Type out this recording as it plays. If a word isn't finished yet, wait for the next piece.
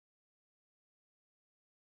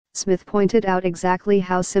Smith pointed out exactly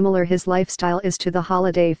how similar his lifestyle is to the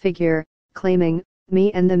holiday figure, claiming,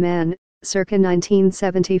 "Me and the man, circa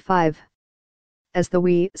 1975. As the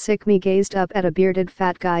wee sick me gazed up at a bearded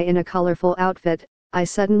fat guy in a colorful outfit, I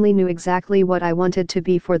suddenly knew exactly what I wanted to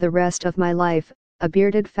be for the rest of my life, a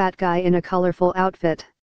bearded fat guy in a colorful outfit."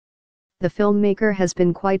 The filmmaker has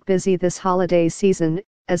been quite busy this holiday season,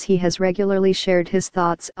 as he has regularly shared his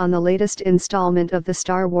thoughts on the latest installment of the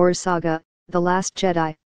Star Wars saga, The Last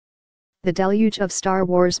Jedi. The deluge of Star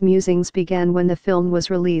Wars musings began when the film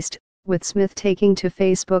was released, with Smith taking to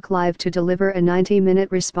Facebook Live to deliver a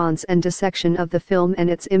 90-minute response and dissection of the film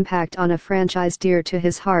and its impact on a franchise dear to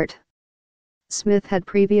his heart. Smith had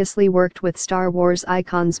previously worked with Star Wars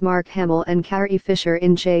icons Mark Hamill and Carrie Fisher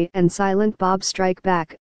in Jay and Silent Bob Strike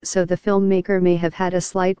Back, so the filmmaker may have had a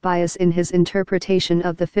slight bias in his interpretation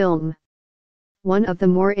of the film. One of the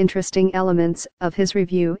more interesting elements of his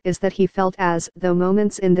review is that he felt as though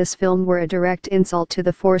moments in this film were a direct insult to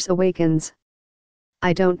The Force Awakens.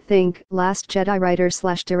 "I don't think Last Jedi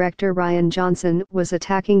writer/director Rian Johnson was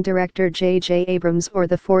attacking director J.J. Abrams or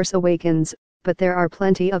The Force Awakens, but there are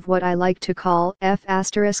plenty of what I like to call F***CKUJJ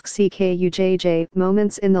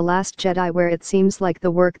moments in The Last Jedi where it seems like the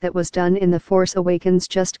work that was done in The Force Awakens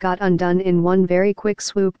just got undone in one very quick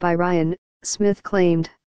swoop by Rian," Smith claimed.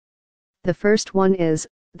 "The first one is,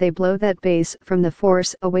 they blow that bass from The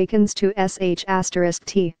Force Awakens to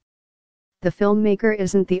sh**t. The filmmaker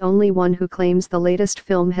isn't the only one who claims the latest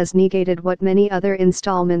film has negated what many other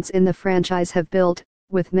installments in the franchise have built,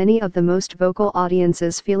 with many of the most vocal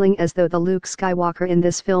audiences feeling as though the Luke Skywalker in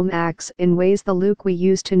this film acts in ways the Luke we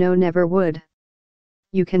used to know never would.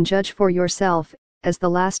 You can judge for yourself, as The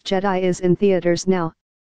Last Jedi is in theaters now."